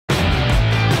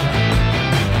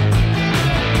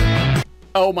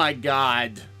Oh my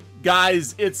god.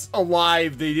 Guys, it's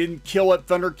alive. They didn't kill it.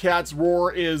 ThunderCats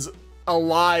Roar is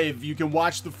alive. You can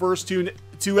watch the first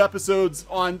two episodes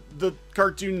on the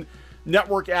Cartoon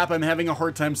Network app. I'm having a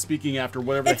hard time speaking after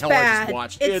whatever the hell I just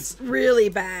watched. It's really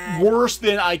bad. Worse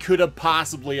than I could have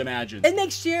possibly imagined. It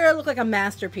makes She-Ra look like a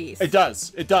masterpiece. It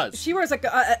does. It does. She-Ra's like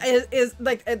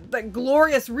a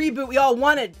glorious reboot we all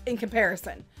wanted in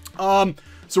comparison.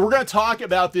 So we're going to talk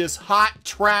about this hot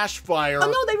trash fire.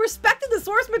 Oh no, they respected the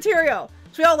source material.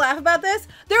 Should we all laugh about this?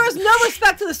 There is no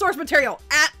respect to the source material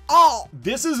at all.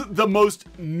 This is the most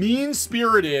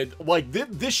mean-spirited, like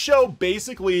this show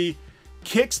basically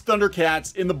kicks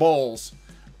ThunderCats in the balls,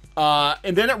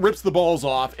 and then it rips the balls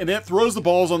off, and then it throws the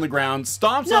balls on the ground,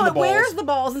 stomps on the balls. No, it wears the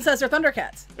balls and says they're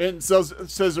ThunderCats. And says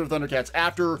they're ThunderCats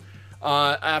after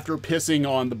pissing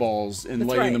on the balls and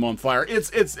lighting them on fire.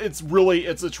 It's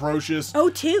atrocious. Oh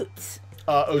toots.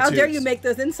 Oh How toots. dare you make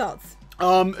those insults?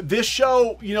 This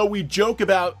show, you know, we joke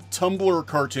about Tumblr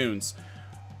cartoons.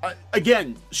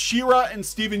 Again, She-Ra and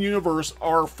Steven Universe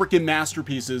are freaking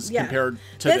masterpieces compared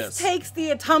to this. This takes the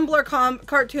Tumblr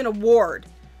Cartoon Award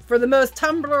for the most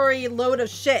Tumblr-y load of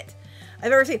shit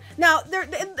I've ever seen. Now,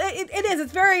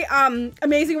 it's very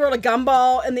Amazing World of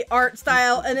Gumball in the art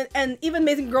style, and even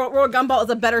Amazing World of Gumball is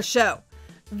a better show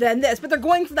than this, but they're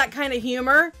going for that kind of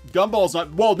humor. Gumball's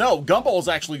not, well, no, Gumball's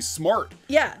actually smart.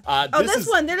 Yeah. This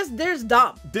one, they're just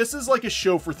dumb. This is like a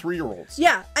show for 3-year-olds.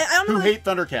 Yeah. I don't know. Who hate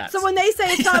ThunderCats. So when they say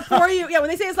it's not for you, when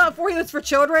they say it's not for you, it's for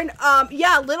children.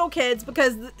 Yeah, little kids,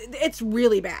 because it's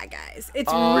really bad, guys.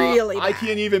 It's really bad. I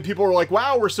can't even, people are like,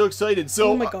 wow, we're so excited.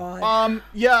 So, oh my God.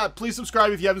 Yeah, please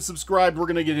subscribe if you haven't subscribed. We're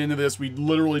going to get into this. We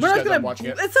literally just got done watching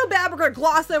it. It's so bad, we're going to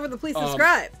gloss over the please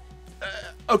subscribe.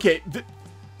 Okay.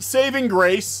 Saving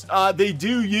grace, they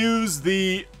do use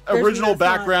the original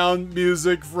background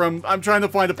music from. I'm trying to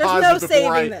find a positive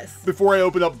before I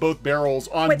open up both barrels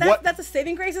on. Wait, that's a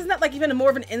saving grace, isn't that like even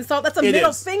more of an insult? That's a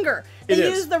middle finger. They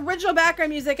use the original background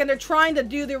music and they're trying to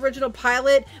do the original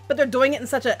pilot, but they're doing it in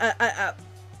such a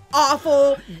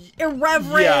awful,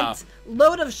 irreverent,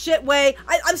 load of shit way.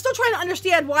 I'm still trying to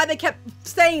understand why they kept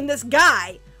saying this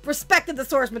guy respected the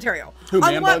source material. Who,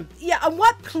 Man-Bun? Yeah, on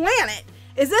what planet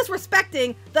is this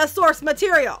respecting the source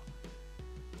material?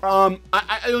 I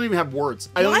don't even have words.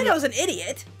 Lino's an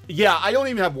idiot. Yeah, I don't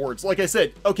even have words. Like I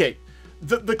said, okay,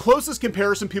 the closest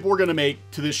comparison people are going to make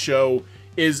to this show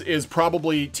is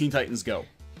probably Teen Titans Go.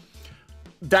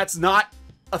 That's not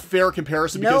a fair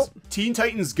comparison because Teen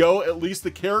Titans Go, at least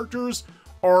the characters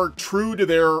are true to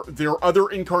their other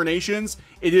incarnations.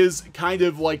 It is kind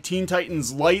of like Teen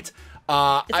Titans Light.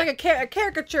 It's like a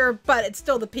caricature, but it's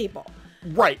still the people.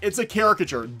 Right, it's a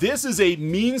caricature. This is a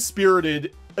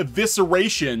mean-spirited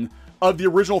evisceration of the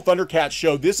original ThunderCats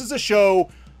show. This is a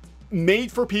show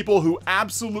made for people who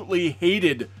absolutely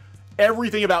hated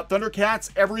everything about ThunderCats,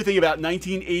 everything about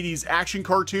 1980s action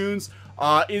cartoons.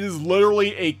 It is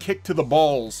literally a kick to the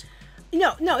balls.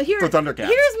 No, for ThunderCats.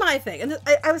 Here's my thing, and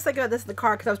I was thinking about this in the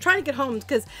car because I was trying to get home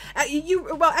because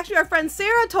actually our friend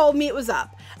Sarah told me it was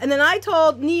up, and then I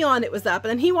told Kneon it was up, and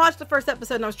then he watched the first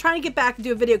episode, and I was trying to get back to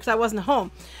do a video because I wasn't home.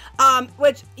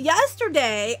 Which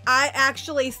yesterday I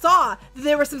actually saw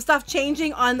there was some stuff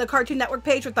changing on the Cartoon Network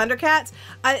page for ThunderCats,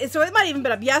 so it might have even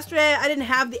been up yesterday. I didn't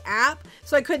have the app,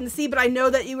 so I couldn't see, but I know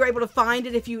that you were able to find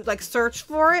it if you like search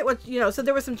for it. Which so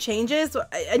there were some changes. So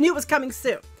I knew it was coming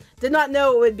soon. Did not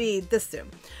know it would be this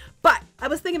soon. But I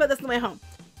was thinking about this on the way home.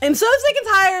 I'm so sick and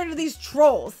tired of these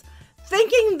trolls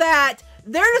thinking that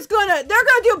they're gonna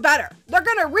do better. They're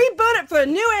gonna reboot it for a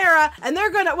new era and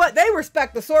they're gonna they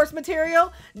respect the source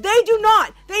material. They do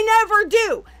not. They never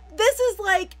do. This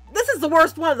is the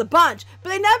worst one of the bunch, but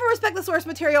they never respect the source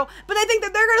material, but they think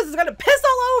that they're gonna piss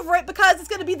all over it because it's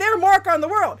gonna be their mark on the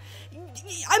world.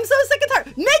 I'm so sick and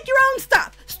tired. Make your own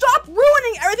stuff. Stop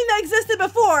ruining everything that existed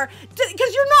before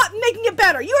because you're not making it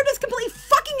better. You are just completely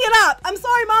fucking it up. I'm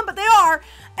sorry, Mom, but they are.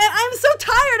 And I'm so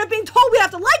tired of being told we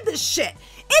have to like this shit.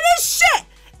 It is shit.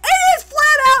 It is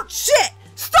flat out shit.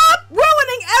 Stop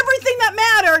ruining everything that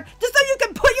mattered just so you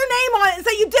can put your name on it and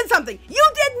say you did something.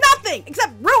 You did nothing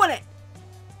except ruin it.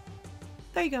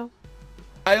 There you go.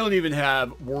 I don't even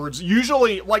have words.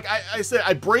 Usually, like I said,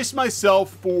 I brace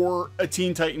myself for a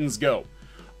Teen Titans Go.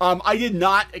 I did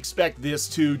not expect this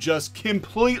to just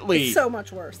completely... It's so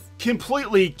much worse.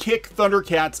 Completely kick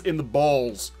ThunderCats in the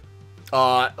balls.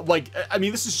 I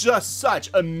mean, this is just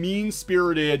such a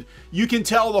mean-spirited... You can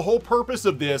tell the whole purpose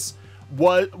of this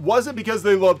wasn't because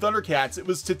they love Thundercats. It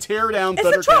was to tear down It's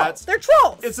Thundercats. They're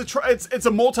trolls. It's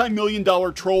a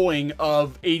multi-million-dollar trolling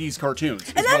of 80s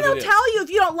cartoons. And then they'll tell you if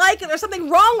you don't like it, there's something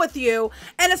wrong with you,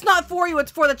 and it's not for you,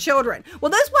 it's for the children.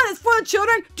 Well, this one is for the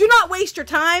children. Do not waste your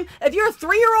time. If you're a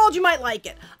 3-year-old, you might like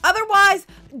it. Otherwise,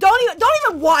 don't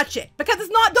even watch it, because it's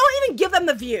not. Don't even give them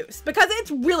the views, because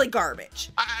it's really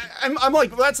garbage. I'm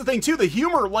like, that's the thing too. The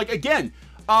humor, like, again,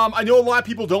 I know a lot of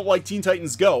people don't like Teen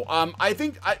Titans Go. I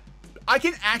think I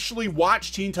can actually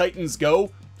watch Teen Titans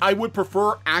Go. I would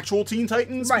prefer actual Teen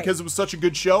Titans because it was such a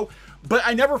good show. But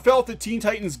I never felt that Teen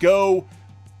Titans Go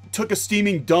took a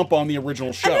steaming dump on the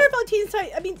original show. I never felt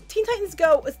Teen Titans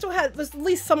Go was at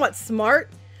least somewhat smart.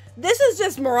 This is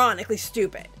just moronically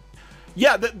stupid.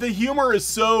 Yeah, the humor is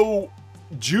so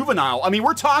juvenile. I mean,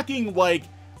 we're talking like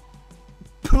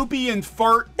poopy and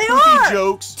fart poopy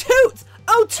jokes. Toots.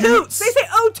 Oh, toots. They say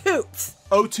oh, toots.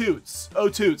 Oh, toots. Oh,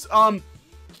 toots.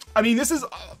 I mean, this is,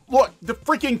 look, the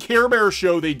freaking Care Bear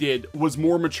show they did was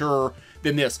more mature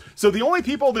than this. So the only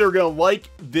people that are going to like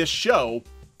this show,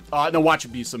 now watch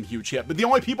it be some huge hit, but the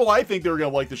only people I think that are going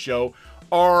to like the show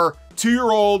are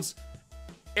 2-year-olds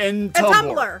and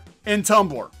Tumblr. And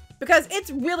Tumblr. Because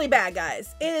it's really bad,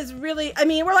 guys. It is really, I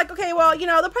mean, we're like, okay, well, you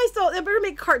know, they'll probably still, they're going to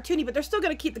make cartoony, but they're still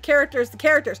going to keep the characters.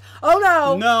 Oh,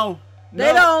 no. No.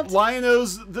 They don't.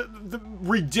 Lion-O's the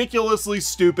ridiculously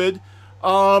stupid.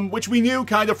 Which we knew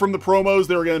kind of from the promos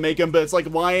they were going to make him, but it's like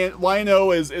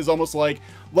Lion-O is almost like,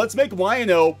 let's make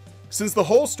Lion-O, since the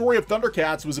whole story of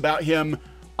Thundercats was about him,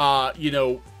 you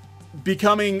know,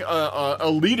 becoming a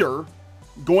leader,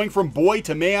 going from boy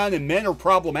to man, and men are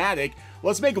problematic.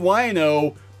 Let's make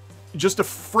Lion-O just a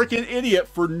freaking idiot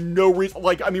for no reason.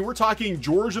 Like, I mean, we're talking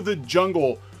George of the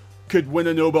Jungle could win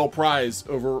a Nobel Prize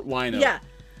over Lion-O. Yeah.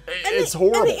 It's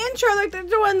horrible. And the intro, like they're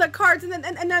doing the cards, and then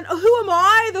who am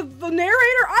I? The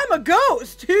narrator? I'm a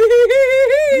ghost. I'm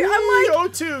like, oh,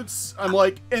 toots. I'm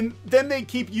like, and then they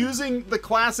keep using the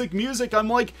classic music. I'm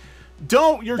like,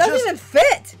 don't. Doesn't even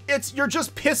fit. You're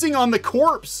just pissing on the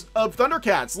corpse of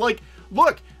Thundercats. Like,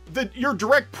 look, your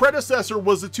direct predecessor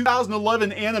was the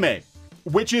 2011 anime,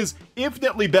 which is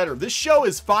infinitely better. This show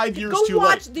is 5 years too late. Go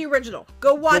watch the original.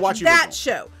 Go watch that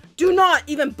show. Do not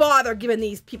even bother giving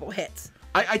these people hits.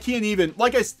 I can't even,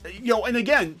 like, you know, and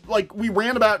again, like, we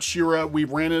ran about She-Ra,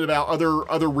 we've ranted about other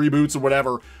reboots or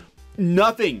whatever.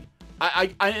 Nothing.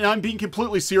 And I'm being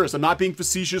completely serious. I'm not being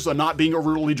facetious. I'm not being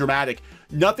overly dramatic.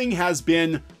 Nothing has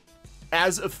been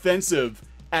as offensive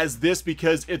as this,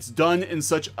 because it's done in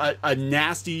such a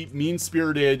nasty,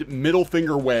 mean-spirited, middle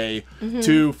finger way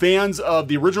to fans of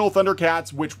the original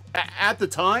Thundercats, which at the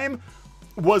time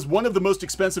was one of the most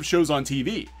expensive shows on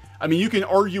TV. I mean, you can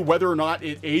argue whether or not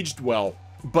it aged well,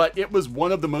 but it was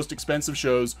one of the most expensive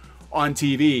shows on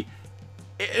TV.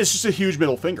 It's just a huge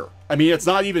middle finger. I mean, it's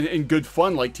not even in good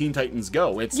fun like Teen Titans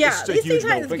Go. It's just a huge middle finger.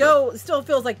 Teen Titans Go still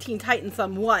feels like Teen Titans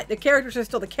somewhat. The characters are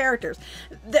still the characters.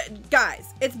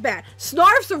 Guys, it's bad.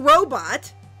 Snarf's a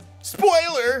robot.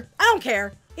 Spoiler! I don't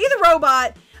care. He's a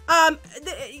robot.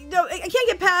 You know, I can't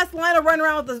get past Lionel running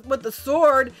around with the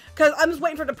sword, because I'm just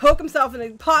waiting for it to poke himself and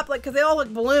it pop, like, because they all look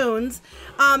balloons.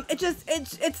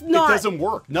 It's not. It doesn't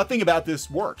work. Nothing about this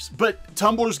works. But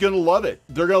Tumblr's gonna love it.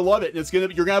 They're gonna love it, and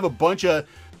you're gonna have a bunch of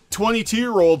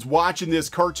 22-year-olds watching this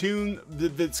cartoon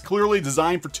that's clearly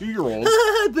designed for 2-year-olds.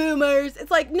 Boomers.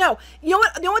 It's like, no. You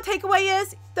know what takeaway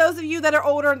is? Those of you that are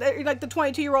older, like the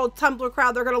 22-year-old Tumblr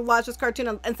crowd, they're going to watch this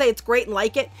cartoon and say it's great and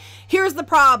like it. Here's the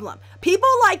problem. People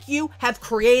like you have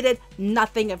created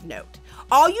nothing of note.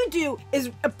 All you do is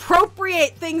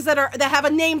appropriate things that have a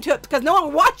name to it, because no one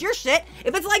will watch your shit.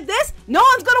 If it's like this, no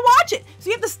one's going to watch it. So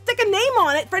you have to stick a name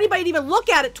on it for anybody to even look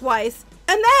at it twice.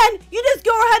 And then you just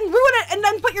go ahead and ruin it and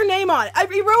then put your name on it.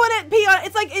 You ruin it, pee on it.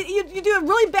 It's like you do a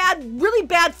really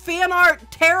bad fan art,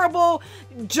 terrible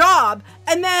job.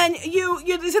 And then you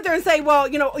sit there and say, well,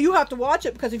 you know, you have to watch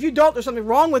it, because if you don't, there's something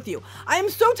wrong with you. I am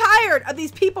so tired of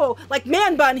these people like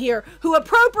Man Bun here who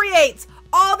appropriates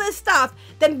all this stuff,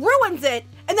 then ruins it,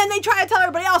 and then they try to tell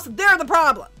everybody else that they're the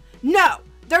problem. No,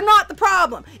 they're not the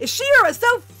problem. If She-Ra is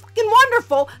so fucking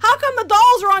wonderful, how come the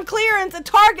dolls are on clearance at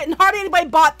Target and hardly anybody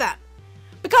bought them?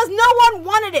 Because no one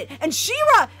wanted it. And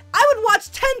She-Ra, I would watch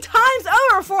 10 times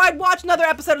over before I'd watch another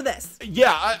episode of this.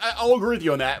 Yeah, I'll agree with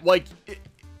you on that. Like,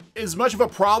 as much of a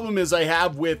problem as I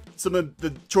have with some of the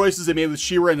choices they made with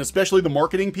She-Ra, and especially the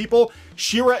marketing people,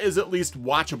 She-Ra is at least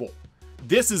watchable.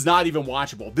 This is not even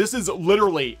watchable. This is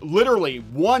literally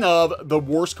one of the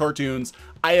worst cartoons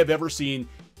I have ever seen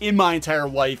in my entire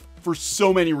life, for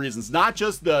so many reasons. Not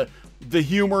just the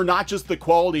humor, not just the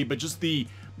quality, but just the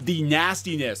the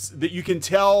nastiness that you can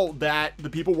tell that the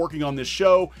people working on this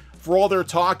show, for all their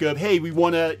talk of, hey, we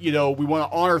want to, you know, we want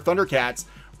to honor Thundercats,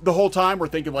 the whole time we're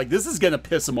thinking like, this is going to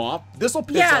piss them off. This will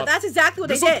piss off. Yeah, that's exactly what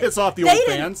they did. This will piss off the old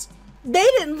fans. They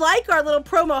didn't like our little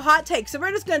promo hot takes, so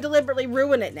we're just going to deliberately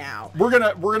ruin it now. We're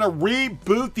gonna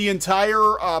reboot the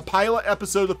entire pilot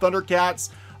episode of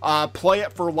Thundercats, play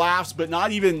it for laughs, but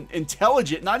not even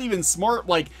intelligent, not even smart.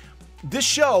 Like, this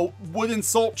show would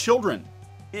insult children.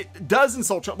 It does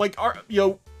insult children. Like,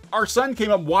 our son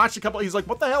came up and watched a couple. He's like,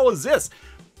 "What the hell is this?"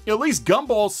 At least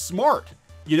Gumball's smart.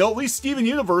 You know, at least Steven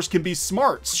Universe can be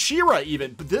smart. She-Ra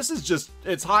even, but this is just,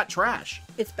 it's hot trash.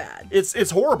 It's bad.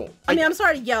 It's horrible. I mean, I'm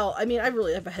sorry to yell. I mean, I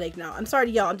really have a headache now. I'm sorry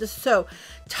to yell. I'm just so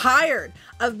tired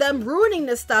of them ruining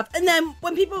this stuff. And then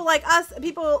when people like us,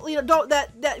 people, you know,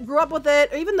 that grew up with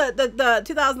it, or even the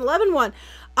 2011 one,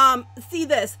 see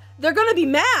this, they're going to be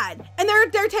mad. And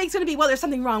their take's going to be, well, there's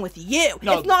something wrong with you.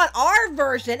 No. It's not our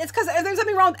version. It's because there's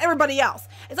something wrong with everybody else.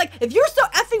 It's like, if you're so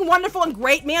effing wonderful and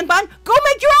great, man bun, go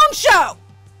make your own show.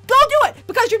 Go do it,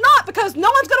 because you're not, because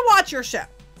no one's gonna watch your show.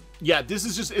 Yeah, this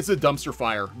is just, it's a dumpster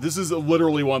fire. This is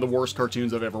literally one of the worst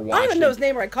cartoons I've ever watched. I don't even know his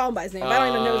name, or I call him by his name, but I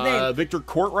don't even know his name. Victor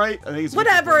Courtright? I think it's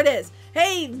whatever it is.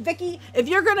 Hey, Vicky, if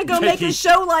you're gonna go make a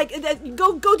show like,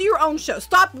 go do your own show.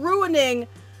 Stop ruining.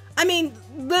 I mean,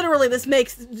 literally, this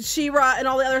makes She-Ra and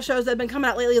all the other shows that have been coming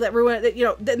out lately that ruin it, you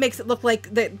know, that makes it look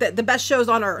like the best shows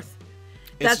on earth.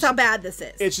 That's how bad this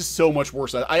is. It's just so much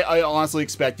worse. I honestly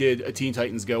expected a Teen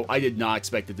Titans Go. I did not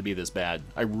expect it to be this bad.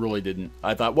 I really didn't.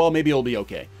 I thought, well, maybe it'll be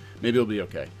okay. Maybe it'll be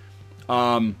okay.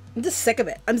 I'm just sick of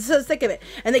it. I'm so sick of it.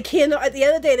 And they can't, at the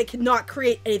end of the day, they cannot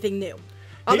create anything new.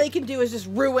 All they can do is just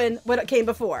ruin what came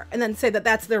before and then say that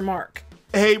that's their mark.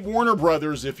 Hey, Warner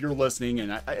Brothers, if you're listening,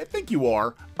 and I think you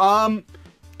are,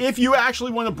 if you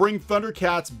actually want to bring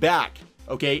Thundercats back,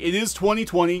 okay, it is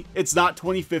 2020. It's not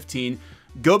 2015.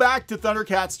 Go back to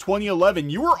Thundercats 2011.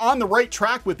 You were on the right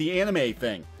track with the anime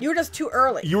thing. You were just too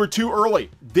early. You were too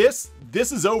early. This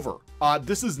is over.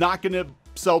 This is not going to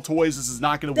sell toys. This is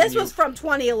not going to win. This was from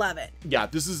 2011. Yeah,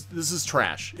 this is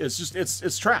trash. It's just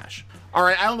it's trash. All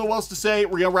right, I don't know what else to say.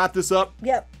 We're gonna wrap this up.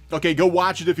 Yep. Okay, go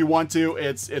watch it if you want to.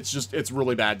 It's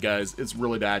really bad, guys. It's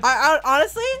really bad. I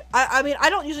honestly, I mean, I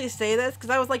don't usually say this because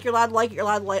I was like, you're allowed to like it, you're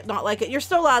allowed to not like it. You're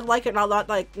still allowed to like it, not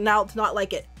like now to not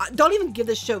like it. Don't even give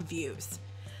this show views.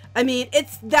 I mean,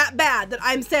 it's that bad that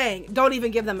I'm saying don't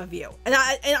even give them a view. And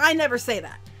I never say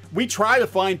that. We try to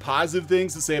find positive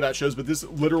things to say about shows, but this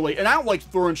literally, and I don't like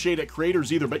throwing shade at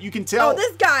creators either, but you can tell. Oh,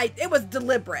 this guy, it was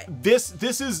deliberate.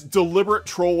 This is deliberate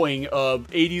trolling of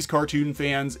 80s cartoon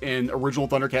fans and original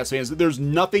Thundercats fans. There's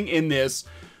nothing in this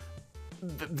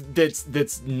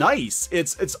that's nice.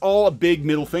 It's all a big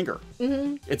middle finger.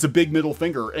 Mm-hmm. It's a big middle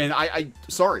finger, and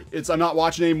sorry, I'm not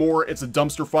watching anymore. It's a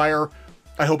dumpster fire.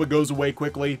 I hope it goes away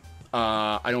quickly.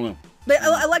 I don't know.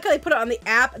 I like how they put it on the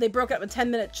app and they broke it up in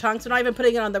 10-minute chunks. They're not even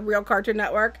putting it on the real Cartoon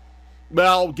Network.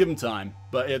 Well, give them time,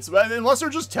 but unless they're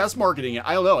just test marketing it.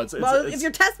 I don't know. If you're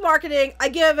test marketing, I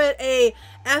give it a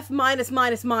F minus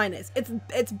minus minus.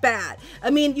 It's bad.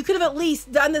 I mean, you could have at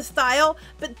least done this style,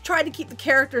 but tried to keep the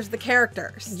characters the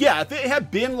characters. Yeah, if it had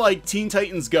been like Teen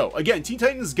Titans Go. Again, Teen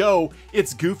Titans Go,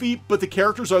 it's goofy, but the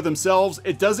characters are themselves.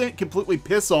 It doesn't completely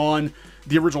piss on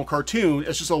the original cartoon.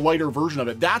 It's just a lighter version of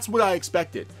it. That's what I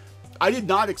expected. I did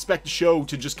not expect the show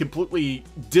to just completely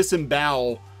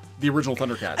disembowel the original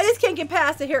Thundercats. I just can't get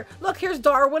past it here. Look, here's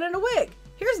Darwin in a wig.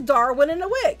 Here's Darwin in a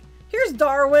wig. Here's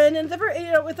Darwin in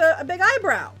different, with a big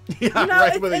eyebrow. Yeah,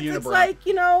 right, with a unibrow. It's like,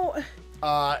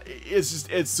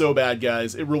 it's so bad,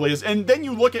 guys. It really is. And then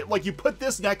you look at, like, you put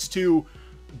this next to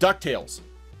DuckTales.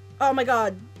 Oh my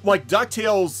God. Like,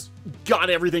 DuckTales got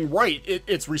everything right.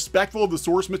 It's respectful of the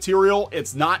source material.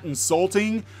 It's not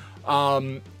insulting.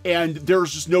 And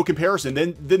there's just no comparison.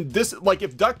 Then this, like,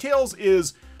 if DuckTales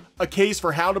is a case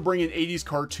for how to bring an 80s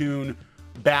cartoon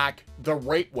back the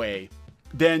right way,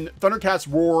 then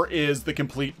ThunderCats Roar is the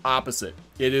complete opposite.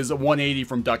 It is a 180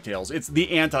 from DuckTales. It's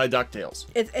the anti-DuckTales.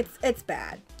 It's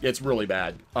bad. It's really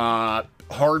bad.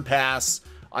 Hard pass.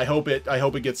 I hope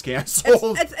it gets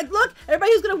canceled. Look,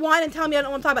 everybody who's gonna whine and tell me I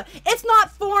don't want to talk about it. It's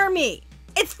not for me.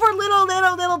 It's for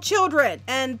little children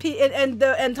and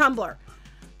Tumblr.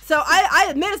 So I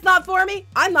admit it's not for me.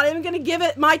 I'm not even going to give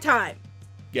it my time.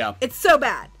 Yeah. It's so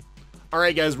bad. All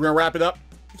right, guys, we're going to wrap it up?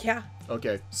 Yeah.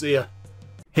 Okay, see ya.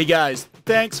 Hey, guys,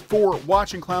 thanks for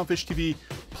watching Clownfish TV.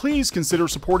 Please consider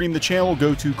supporting the channel.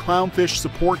 Go to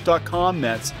clownfishsupport.com.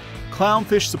 That's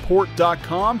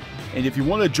clownfishsupport.com. And if you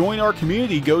want to join our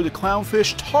community, go to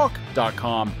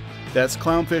clownfishtalk.com. That's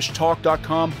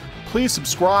clownfishtalk.com. Please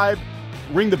subscribe,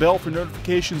 ring the bell for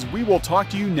notifications. We will talk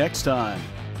to you next time.